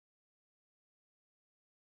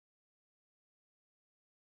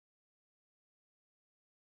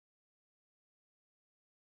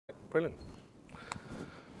Brilliant.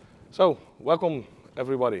 So, welcome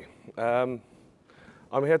everybody. I'm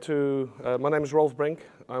here my name is Rolf Brink.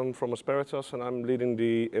 I'm from Asperitas and I'm leading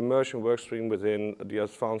the immersion workstream within the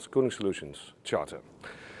Advanced Cooling Solutions Charter.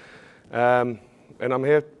 And I'm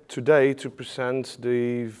here today to present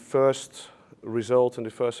the first result and the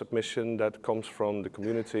first submission that comes from the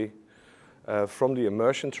community from the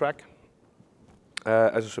immersion track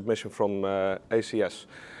as a submission from ACS.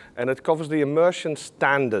 And it covers the immersion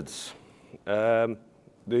standards.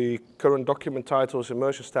 The current document title is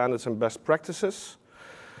Immersion Standards and Best Practices.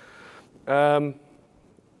 The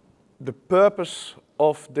purpose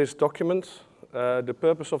of this document, the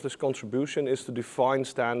purpose of this contribution is to define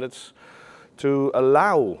standards to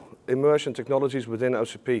allow immersion technologies within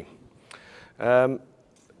OCP.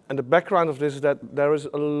 And the background of this is that there is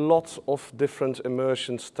a lot of different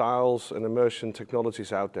immersion styles and immersion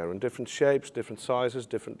technologies out there in different shapes, different sizes,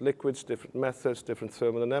 different liquids, different methods, different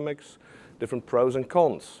thermodynamics, different pros and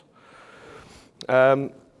cons.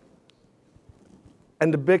 And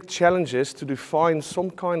the big challenge is to define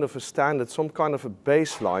some kind of a standard, some kind of a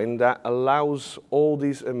baseline that allows all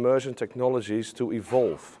these immersion technologies to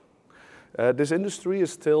evolve. This industry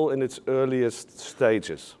is still in its earliest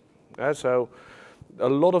stages. So a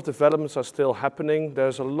lot of developments are still happening.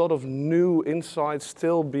 There's a lot of new insights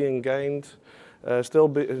still being gained,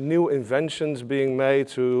 new inventions being made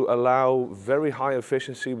to allow very high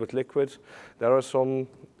efficiency with liquid. There are some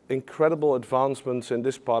incredible advancements in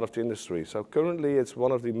this part of the industry. So currently it's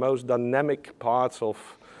one of the most dynamic parts of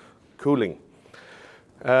cooling.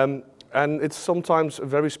 And it's sometimes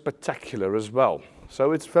very spectacular as well.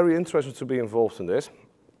 So it's very interesting to be involved in this.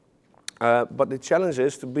 But the challenge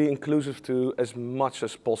is to be inclusive to as much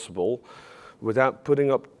as possible without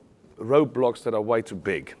putting up roadblocks that are way too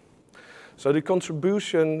big. So the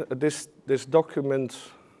contribution, this document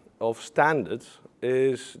of standards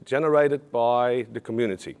is generated by the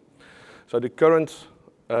community. So the current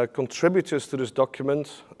contributors to this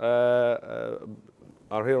document are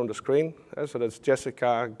here on the screen. So that's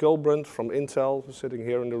Jessica Gulbrand from Intel, sitting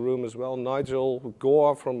here in the room as well. Nigel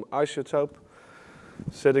Gore from Isotope,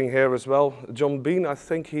 sitting here as well. John Bean, I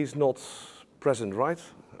think he's not present, right?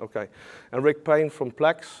 Okay. And Rick Payne from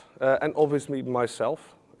Plex, and obviously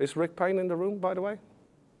myself. Is Rick Payne in the room, by the way?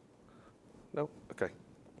 No? Okay.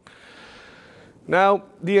 Now,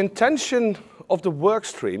 the intention of the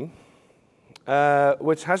workstream,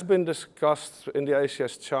 which has been discussed in the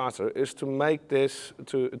ACS Charter, is to make this,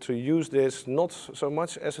 to use this not so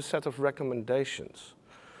much as a set of recommendations,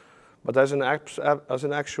 but as an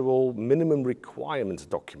actual minimum requirements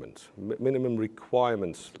document, minimum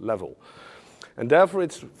requirements level. And therefore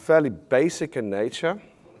it's fairly basic in nature,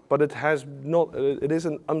 but it is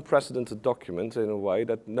an unprecedented document in a way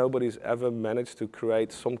that nobody's ever managed to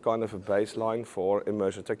create some kind of a baseline for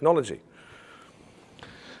immersion technology.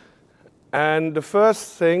 And the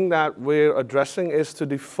first thing that we're addressing is to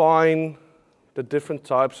define the different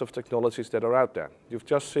types of technologies that are out there. You've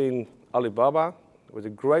just seen Alibaba with a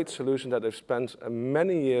great solution that they've spent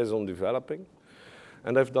many years on developing.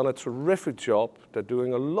 And they've done a terrific job. They're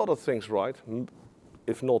doing a lot of things right,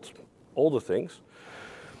 if not all the things.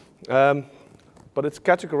 But it's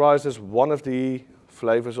categorized as one of the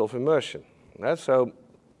flavors of immersion. So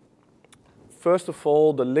first of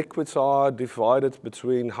all, the liquids are divided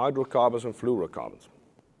between hydrocarbons and fluorocarbons.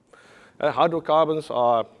 Hydrocarbons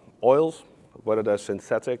are oils, whether they're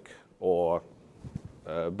synthetic or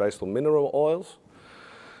based on mineral oils.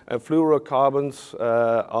 And fluorocarbons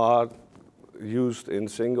are used in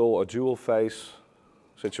single or dual phase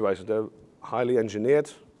situations. They're highly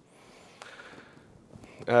engineered.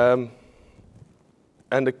 And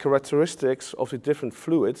the characteristics of the different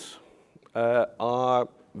fluids are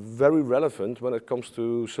very relevant when it comes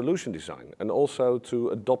to solution design and also to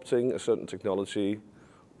adopting a certain technology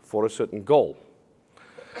for a certain goal.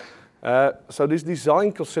 So these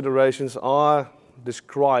design considerations are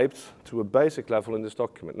described to a basic level in this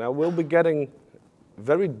document. Now we'll be getting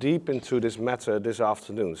very deep into this matter this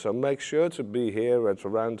afternoon, so make sure to be here at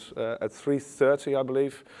around at 3:30, I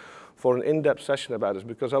believe, for an in-depth session about this,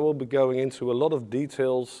 because I will be going into a lot of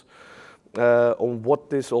details on what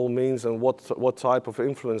this all means and what type of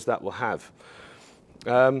influence that will have.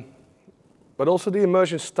 But also the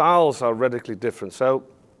immersion styles are radically different. So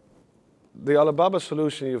the Alibaba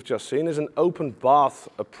solution you've just seen is an open bath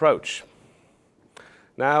approach.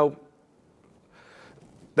 Now,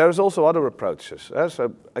 there's also other approaches.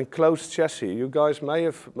 So enclosed chassis. You guys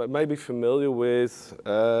may be familiar with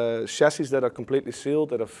chassis that are completely sealed,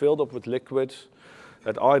 that are filled up with liquid,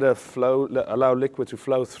 that either allow liquid to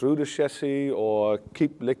flow through the chassis or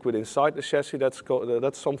keep liquid inside the chassis.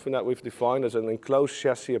 That's something that we've defined as an enclosed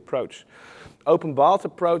chassis approach. Open bath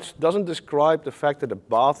approach doesn't describe the fact that the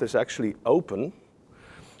bath is actually open.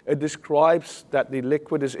 It describes that the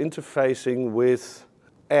liquid is interfacing with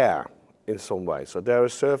air in some way. So there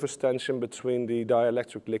is surface tension between the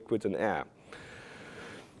dielectric liquid and air.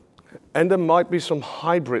 And there might be some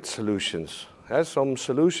hybrid solutions. Some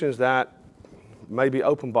solutions that maybe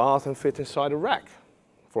open bath and fit inside a rack,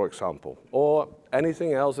 for example, or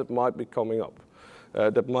anything else that might be coming up,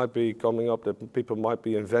 that people might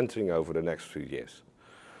be inventing over the next few years,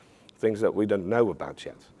 things that we don't know about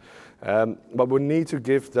yet. But we need to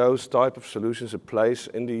give those type of solutions a place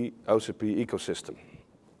in the OCP ecosystem.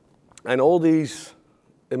 And all these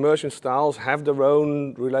immersion styles have their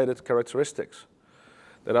own related characteristics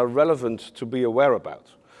that are relevant to be aware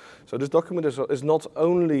about. So this document is not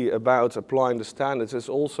only about applying the standards, it's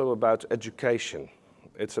also about education.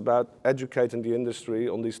 It's about educating the industry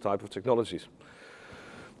on these type of technologies.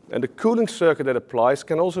 And the cooling circuit that applies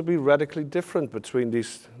can also be radically different between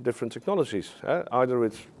these different technologies. Either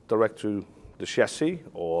it's direct to the chassis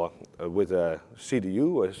or with a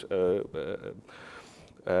CDU,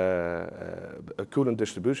 a coolant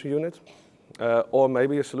distribution unit. Or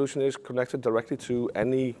maybe a solution is connected directly to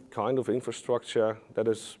any kind of infrastructure that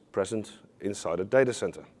is present inside a data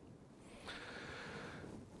center.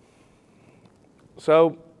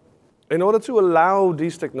 So in order to allow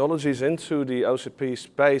these technologies into the OCP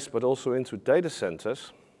space, but also into data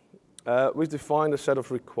centers, we've defined a set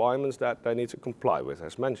of requirements that they need to comply with,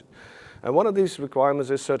 as mentioned. And one of these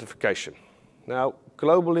requirements is certification. Now,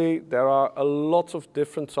 globally, there are a lot of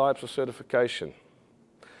different types of certification.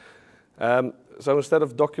 So instead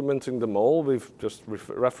of documenting them all, we've just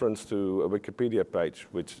referenced to a Wikipedia page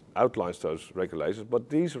which outlines those regulations. But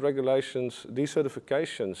these regulations, these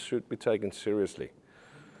certifications should be taken seriously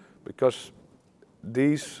because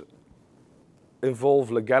these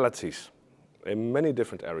involve legalities in many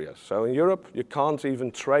different areas. So in Europe, you can't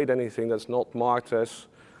even trade anything that's not marked as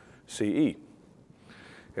CE.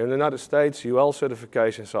 In the United States, UL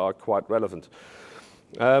certifications are quite relevant.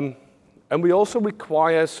 And we also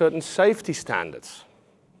require certain safety standards.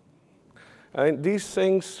 And these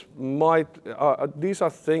things these are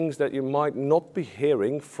things that you might not be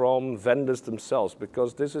hearing from vendors themselves,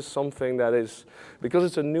 because this is something that is, because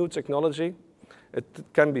it's a new technology, it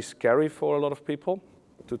can be scary for a lot of people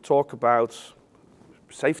to talk about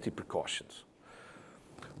safety precautions.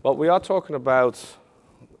 But we are talking about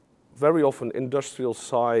very often industrial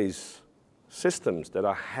size systems that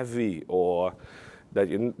are heavy or that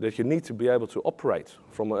you need to be able to operate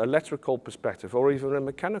from an electrical perspective or even a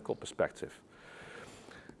mechanical perspective.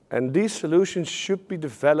 And these solutions should be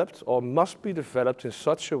developed or must be developed in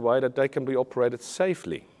such a way that they can be operated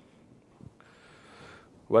safely.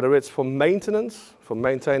 Whether it's for maintenance, for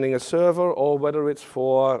maintaining a server, or whether it's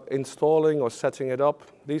for installing or setting it up,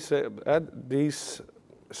 these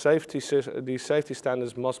safety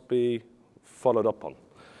standards must be followed up on.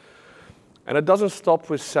 And it doesn't stop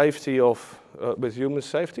with safety with human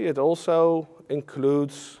safety. It also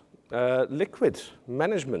includes liquid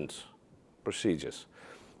management procedures.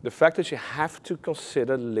 The fact that you have to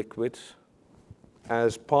consider liquid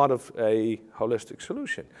as part of a holistic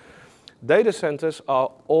solution. Data centers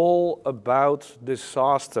are all about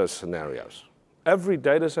disaster scenarios. Every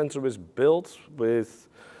data center is built with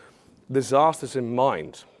disasters in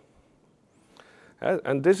mind.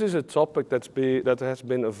 And this is a topic that has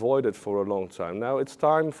been avoided for a long time. Now it's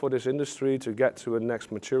time for this industry to get to a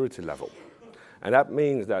next maturity level. And that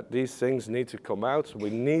means that these things need to come out.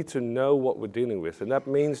 We need to know what we're dealing with. And that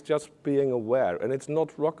means just being aware. And it's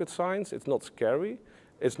not rocket science, it's not scary,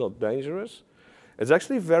 it's not dangerous. It's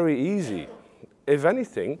actually very easy. If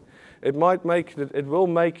anything, it will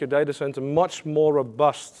make your data center much more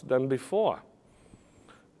robust than before.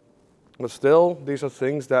 But still, these are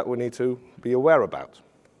things that we need to be aware about.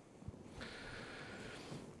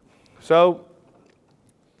 So,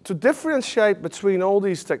 to differentiate between all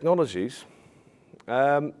these technologies,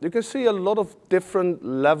 you can see a lot of different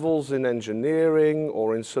levels in engineering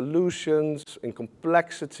or in solutions, in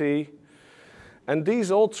complexity. And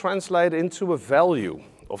these all translate into a value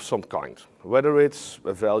of some kind, whether it's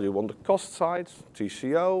a value on the cost side,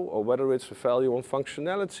 TCO, or whether it's a value on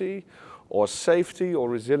functionality, or safety, or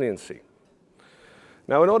resiliency.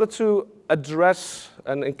 Now, in order to address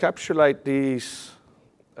and encapsulate these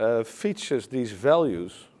features, these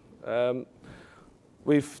values,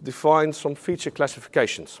 we've defined some feature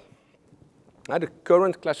classifications. The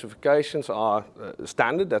current classifications are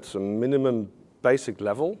standard, that's a minimum basic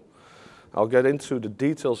level. I'll get into the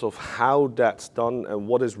details of how that's done and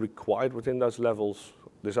what is required within those levels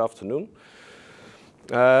this afternoon.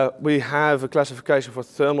 We have a classification for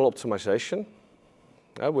thermal optimization,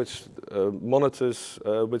 which monitors,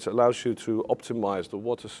 which allows you to optimize the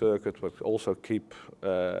water circuit, but also keep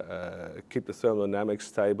the thermodynamics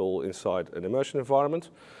stable inside an immersion environment.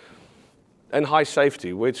 And high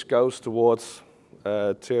safety, which goes towards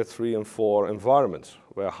tier 3 and 4 environments,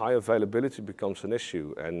 where high availability becomes an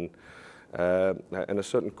issue and a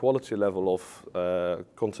certain quality level of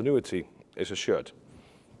continuity is assured.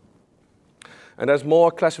 And there's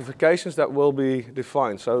more classifications that will be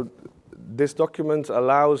defined. So this document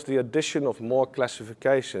allows the addition of more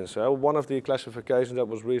classifications. One of the classifications that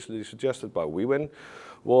was recently suggested by WeWin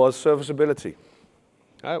was serviceability,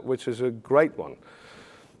 which is a great one.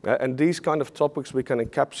 And these kind of topics we can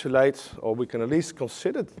encapsulate, or we can at least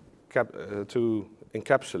consider to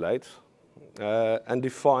encapsulate and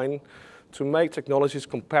define to make technologies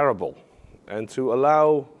comparable and to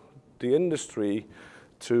allow the industry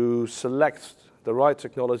to select the right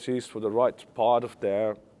technologies for the right part of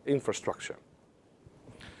their infrastructure.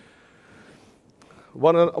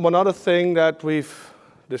 One other thing that we've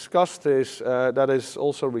discussed is that is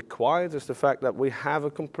also required is the fact that we have a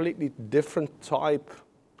completely different type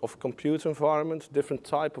of compute environment, different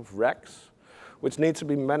type of racks, which need to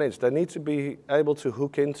be managed. They need to be able to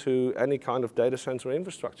hook into any kind of data center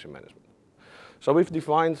infrastructure management. So we've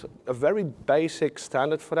defined a very basic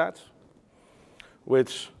standard for that,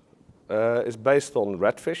 which is based on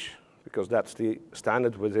Redfish, because that's the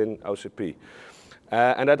standard within OCP.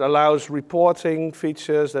 And that allows reporting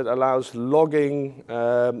features, that allows logging,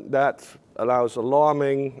 that allows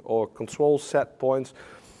alarming or control set points.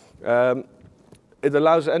 It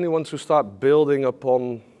allows anyone to start building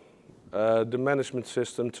upon the management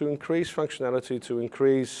system to increase functionality, to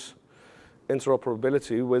increase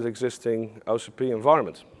interoperability with existing OCP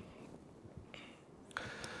environments.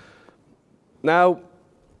 Now,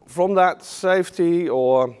 from that safety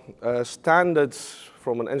or standards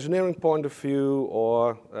from an engineering point of view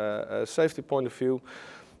or a safety point of view,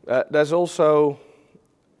 there's also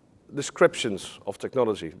descriptions of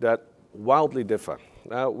technology that wildly differ.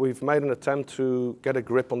 Now, we've made an attempt to get a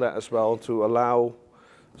grip on that as well, to allow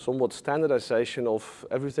somewhat standardization of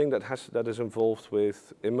everything that is involved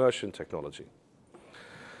with immersion technology.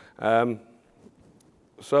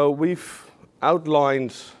 So we've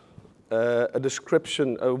outlined a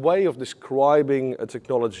description, a way of describing a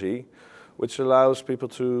technology which allows people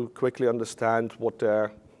to quickly understand what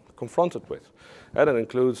they're confronted with. And that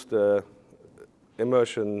includes the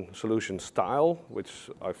immersion solution style, which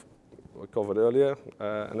I've covered earlier.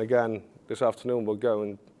 And again, this afternoon we'll go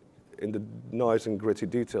in the nice and gritty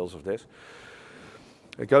details of this.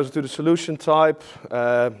 It goes into the solution type.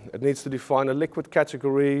 It needs to define a liquid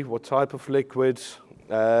category, what type of liquids,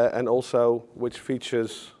 and also which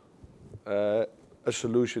features a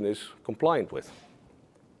solution is compliant with.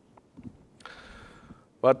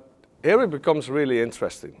 But here it becomes really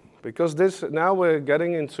interesting, because now we're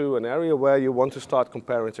getting into an area where you want to start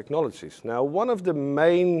comparing technologies. Now, one of the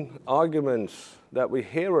main arguments that we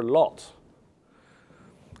hear a lot,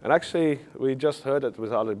 and actually we just heard it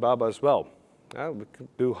with Alibaba as well, we can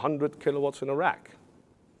do 100 kilowatts in a rack.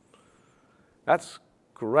 That's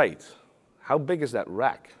great. How big is that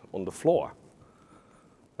rack on the floor?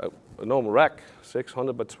 A normal rack,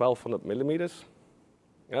 600 by 1200 millimeters.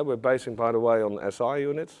 We're basing, by the way, on SI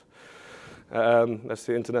units. That's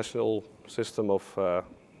the international system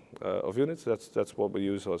of units. That's what we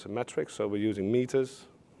use as a metric. So we're using meters.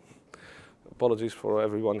 Apologies for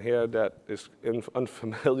everyone here that is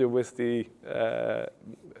unfamiliar with the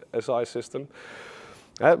SI system.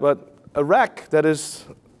 But a rack that is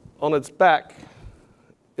on its back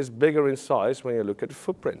is bigger in size when you look at the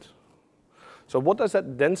footprint. So what does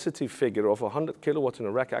that density figure of 100 kilowatts in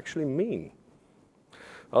a rack actually mean?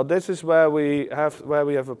 Well, this is where we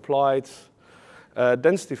have applied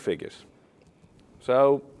density figures.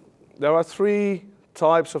 So there are three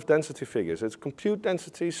types of density figures. It's compute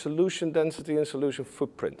density, solution density, and solution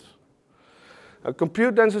footprint.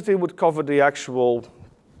 Compute density would cover the actual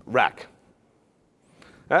rack.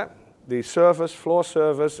 The surface, floor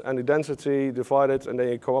surface, and the density divided, and then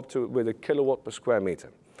you come up to with a kilowatt per square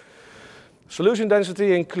meter. Solution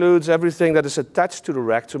density includes everything that is attached to the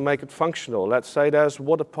rack to make it functional. Let's say there's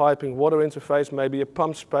water piping, water interface, maybe a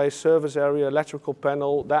pump space, service area, electrical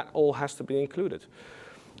panel. That all has to be included.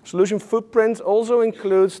 Solution footprint also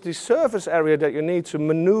includes the surface area that you need to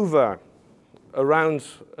maneuver around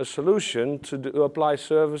a solution to apply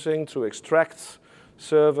servicing, to extract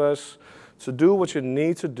service, to do what you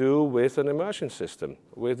need to do with an immersion system,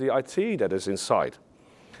 with the IT that is inside.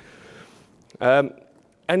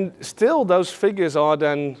 And still, those figures are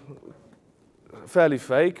then fairly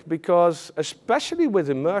fake because, especially with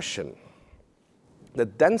immersion, the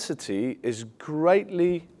density is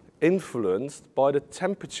greatly influenced by the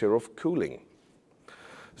temperature of cooling.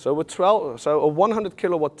 So a 100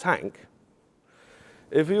 kilowatt tank,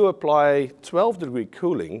 if you apply 12-degree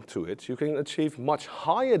cooling to it, you can achieve much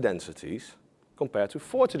higher densities compared to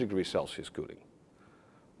 40 degrees Celsius cooling.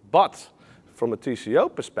 But from a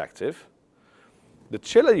TCO perspective, the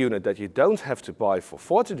chiller unit that you don't have to buy for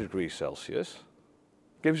 40 degrees Celsius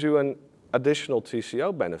gives you an additional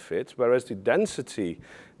TCO benefit, whereas the density,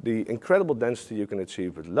 the incredible density you can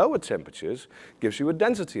achieve with lower temperatures, gives you a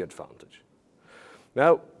density advantage.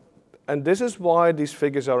 Now, and this is why these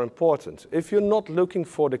figures are important. If you're not looking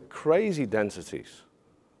for the crazy densities,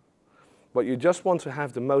 but you just want to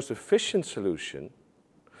have the most efficient solution,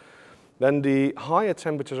 then the higher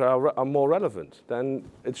temperatures are more relevant. Then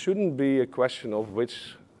it shouldn't be a question of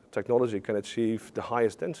which technology can achieve the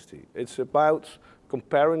highest density. It's about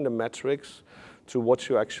comparing the metrics to what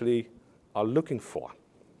you actually are looking for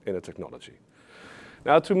in a technology.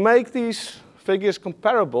 Now, to make these figures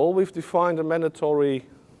comparable, we've defined a mandatory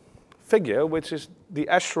figure, which is the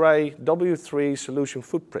ASHRAE W3 solution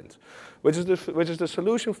footprint, which is the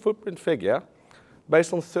solution footprint figure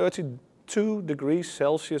based on 32 degrees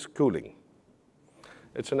Celsius cooling.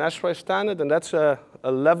 It's an ASHRAE standard, and that's a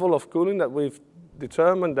level of cooling that we've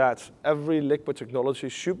determined that every liquid technology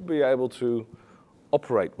should be able to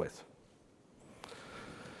operate with.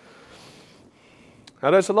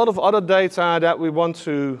 Now, there's a lot of other data that we want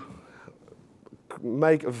to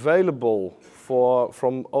make available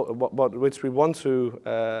which we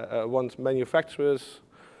want manufacturers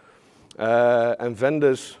and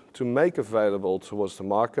vendors to make available towards the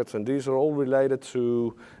market, and these are all related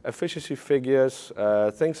to efficiency figures,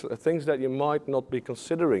 things that you might not be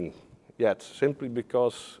considering yet, simply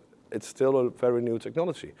because it's still a very new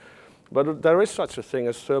technology. But there is such a thing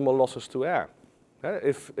as thermal losses to air.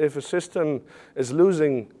 If a system is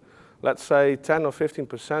losing, let's say, 10 or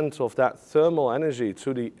 15% of that thermal energy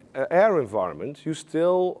to the air environment, you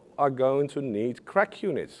still are going to need crack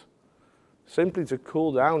units, simply to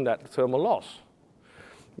cool down that thermal loss.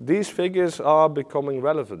 These figures are becoming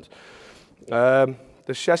relevant.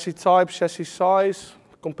 The chassis type, chassis size,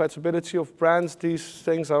 compatibility of brands, these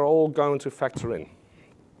things are all going to factor in.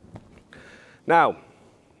 Now,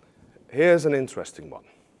 here's an interesting one.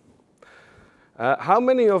 How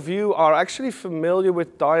many of you are actually familiar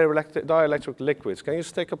with dielectric liquids? Can you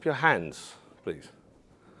stick up your hands, please?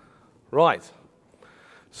 Right.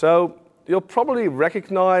 So you'll probably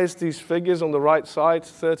recognize these figures on the right side,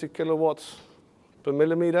 30 kilowatts per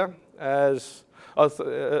millimeter as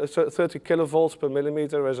 30 kilovolts per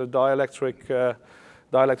millimeter as a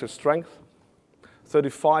dielectric strength,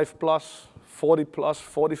 35 plus, 40 plus,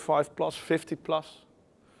 45 plus, 50 plus.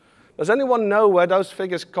 Does anyone know where those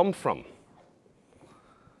figures come from?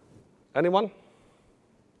 Anyone?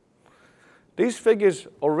 These figures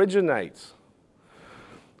originate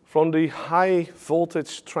from the high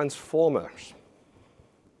voltage transformers,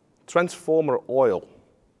 transformer oil.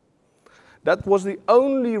 That was the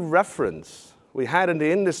only reference we had in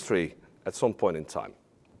the industry at some point in time.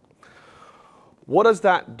 What does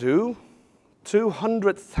that do?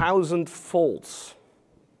 200,000 volts.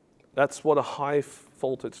 That's what a high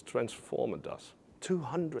voltage transformer does.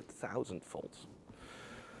 200,000 volts.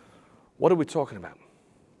 What are we talking about?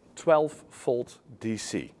 12-volt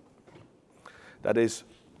DC. That is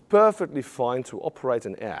perfectly fine to operate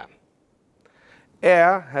in air.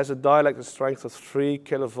 Air has a dielectric strength of 3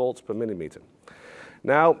 kilovolts per millimeter.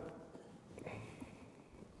 Now,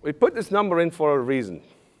 we put this number in for a reason.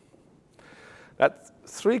 At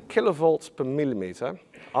 3 kilovolts per millimeter,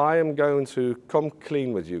 I am going to come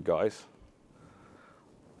clean with you guys.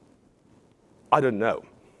 I don't know.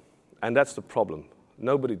 And that's the problem.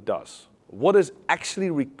 Nobody does. What is actually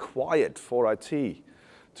required for IT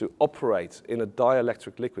to operate in a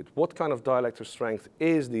dielectric liquid? What kind of dielectric strength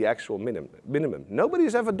is the actual minimum?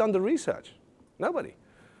 Nobody's ever done the research. Nobody.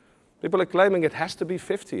 People are claiming it has to be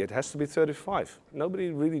 50, it has to be 35.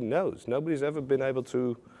 Nobody really knows. Nobody's ever been able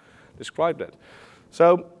to describe that.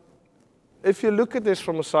 So if you look at this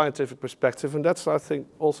from a scientific perspective, and that's, I think,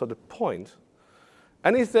 also the point,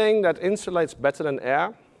 anything that insulates better than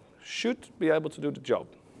air should be able to do the job.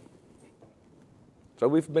 So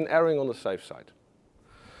we've been erring on the safe side.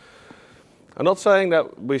 I'm not saying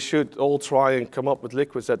that we should all try and come up with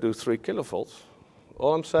liquids that do 3 kilovolts.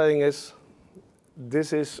 All I'm saying is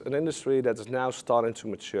this is an industry that is now starting to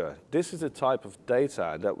mature. This is the type of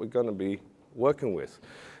data that we're going to be working with.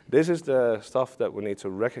 This is the stuff that we need to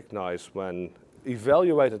recognize when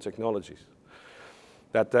evaluating technologies.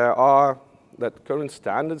 that current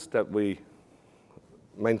standards that we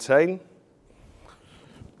maintain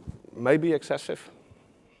may be excessive.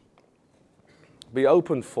 Be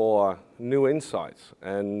open for new insights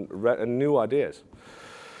and new ideas.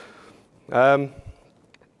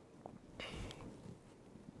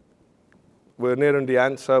 We're nearing the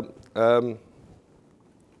end, so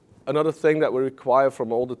another thing that we require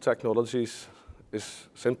from all the technologies is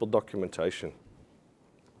simple documentation.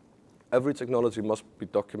 Every technology must be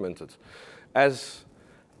documented, as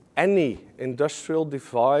any industrial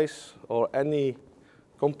device or any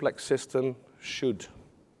complex system should,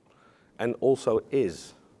 and also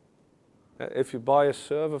is. If you buy a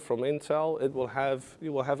server from Intel,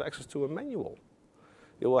 you will have access to a manual.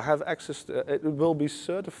 You will have access to, it will be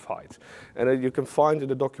certified. And you can find in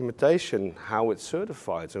the documentation how it's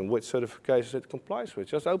certified and which certifications it complies with.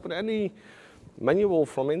 Just open any manual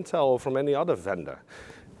from Intel or from any other vendor.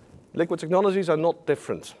 Liquid technologies are not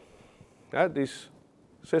different. These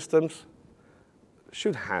systems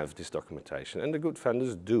should have this documentation, and the good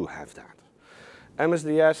vendors do have that.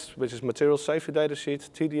 MSDS, which is Material Safety Data Sheet,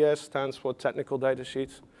 TDS stands for Technical Data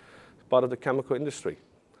Sheet, part of the chemical industry.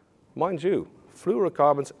 Mind you,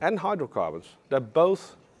 fluorocarbons and hydrocarbons, they're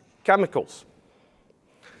both chemicals.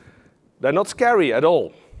 They're not scary at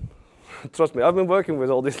all. Trust me, I've been working with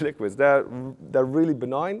all these liquids. They're really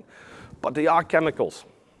benign, but they are chemicals.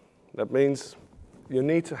 That means you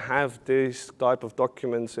need to have these type of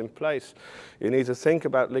documents in place. You need to think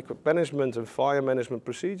about liquid management and fire management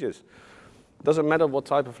procedures. It doesn't matter what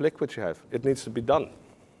type of liquid you have. It needs to be done.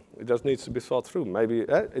 It just needs to be thought through. Maybe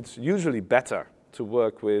it's usually better to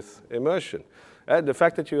work with immersion. The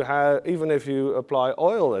fact that you have, even if you apply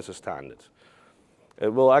oil as a standard,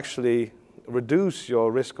 it will actually reduce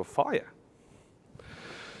your risk of fire.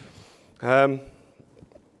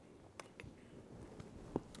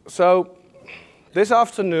 So this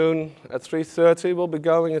afternoon at 3:30, we'll be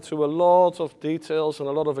going into a lot of details and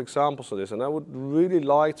a lot of examples of this. And I would really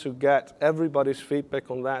like to get everybody's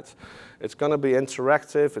feedback on that. It's going to be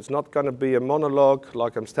interactive. It's not going to be a monologue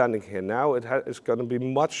like I'm standing here now. It's going to be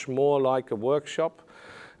much more like a workshop.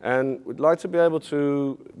 And we'd like to be able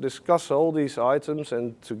to discuss all these items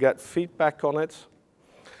and to get feedback on it.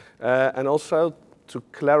 And also to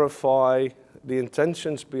clarify the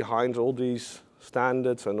intentions behind all these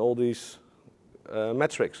standards and all these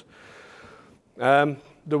metrics. The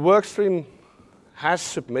workstream has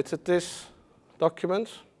submitted this document,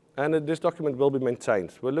 and this document will be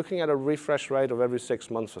maintained. We're looking at a refresh rate of every 6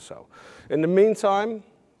 months or so. In the meantime,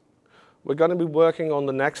 we're going to be working on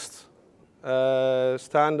the next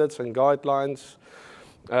standards and guidelines,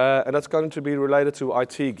 and that's going to be related to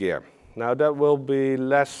IT gear. Now, that will be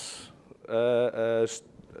less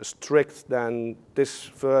strict than this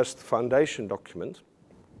first foundation document.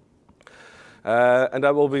 And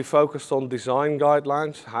that will be focused on design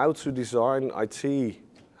guidelines, how to design IT,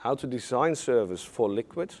 how to design servers for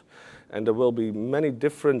liquid. And there will be many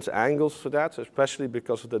different angles for that, especially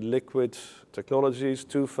because of the liquid technologies,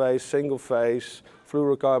 two-phase, single-phase,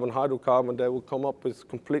 fluorocarbon, hydrocarbon. They will come up with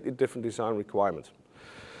completely different design requirements.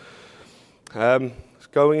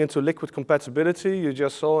 Going into liquid compatibility, you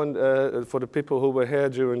just saw, for the people who were here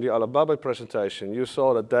during the Alibaba presentation, you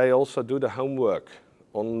saw that they also do the homework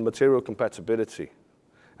on material compatibility.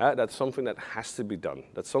 That's something that has to be done.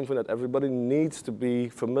 That's something that everybody needs to be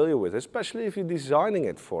familiar with, especially if you're designing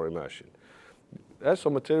it for immersion.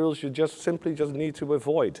 Some materials you simply need to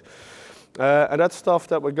avoid. And that's stuff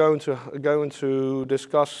that we're going to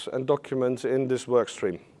discuss and document in this work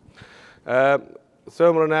stream.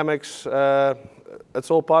 Thermodynamics,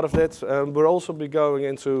 it's all part of it. We'll also be going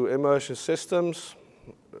into immersion systems.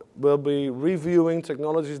 We'll be reviewing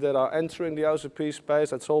technologies that are entering the OCP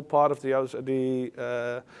space. That's all part of the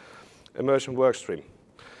immersion workstream.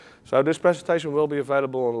 So this presentation will be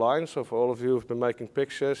available online. So for all of you who've been making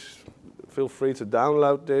pictures, feel free to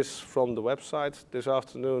download this from the website. This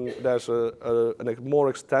afternoon, there's a more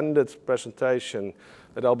extended presentation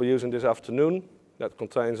that I'll be using this afternoon that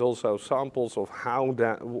contains also samples of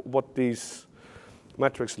what these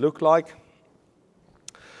metrics look like.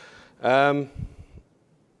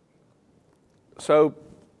 So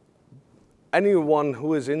anyone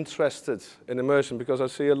who is interested in immersion, because I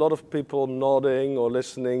see a lot of people nodding or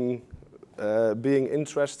listening, being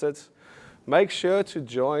interested, make sure to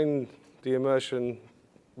join the immersion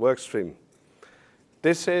workstream.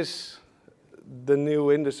 This is the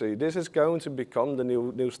new industry. This is going to become the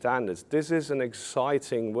new standards. This is an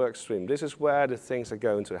exciting workstream. This is where the things are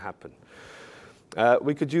going to happen.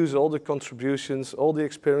 We could use all the contributions, all the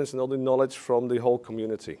experience and all the knowledge from the whole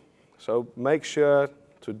community. So make sure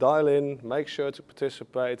to dial in, make sure to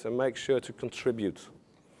participate, and make sure to contribute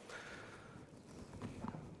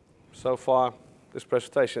so far this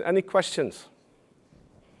presentation. Any questions?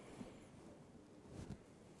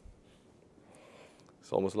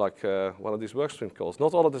 It's almost like one of these workstream calls.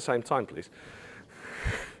 Not all at the same time, please.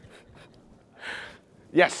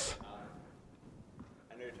 Yes?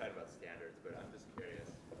 I know you're talking about standards, but I'm just curious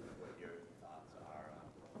what your thoughts are on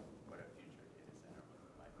what a future data center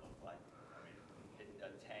might look like. I mean,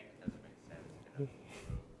 a tank doesn't make sense in a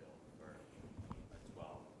road built for a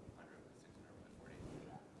 1,200 by 600 by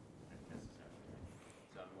 40 necessarily.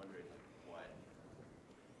 So I'm wondering what,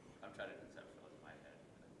 I'm trying to conceptualize in my head,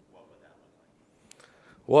 what would that look like?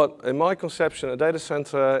 What, in my conception, a data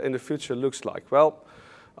center in the future looks like? Well,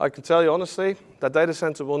 I can tell you honestly, that data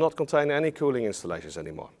center will not contain any cooling installations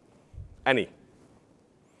anymore. Any.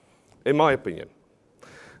 In my opinion.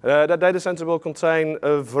 That data center will contain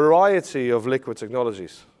a variety of liquid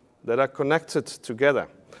technologies that are connected together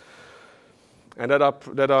and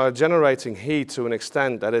that are generating heat to an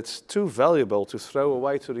extent that it's too valuable to throw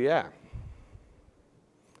away to the air.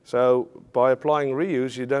 So by applying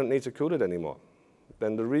reuse, you don't need to cool it anymore.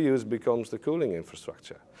 Then the reuse becomes the cooling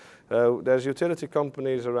infrastructure. There's utility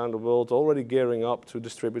companies around the world already gearing up to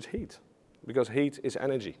distribute heat, because heat is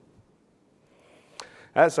energy.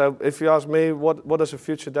 So if you ask me, what does a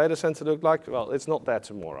future data center look like? Well, it's not there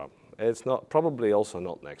tomorrow. It's not, probably also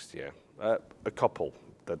not next year. A couple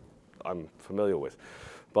that I'm familiar with.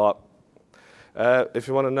 But if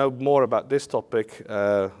you want to know more about this topic,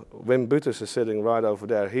 Wim Butus is sitting right over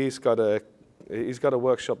there. He's got a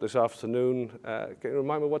workshop this afternoon. Can you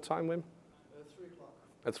remind me what time, Wim? 3 o'clock.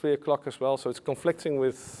 At 3 o'clock as well, so it's conflicting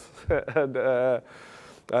with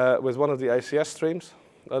with one of the ACS streams.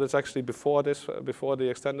 It's actually before this, before the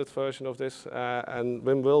extended version of this, and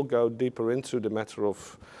Wim will go deeper into the matter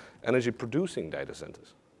of energy-producing data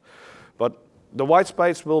centers. But the white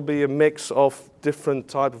space will be a mix of different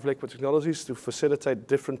types of liquid technologies to facilitate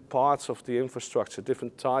different parts of the infrastructure,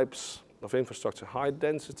 different types of infrastructure, high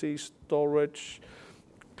density storage,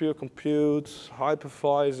 pure compute,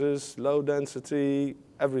 hypervisors, low density,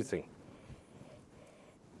 everything.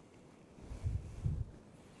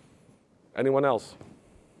 Anyone else?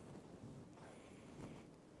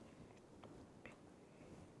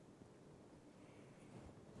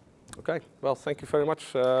 Okay, well, thank you very much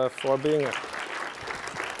for being here.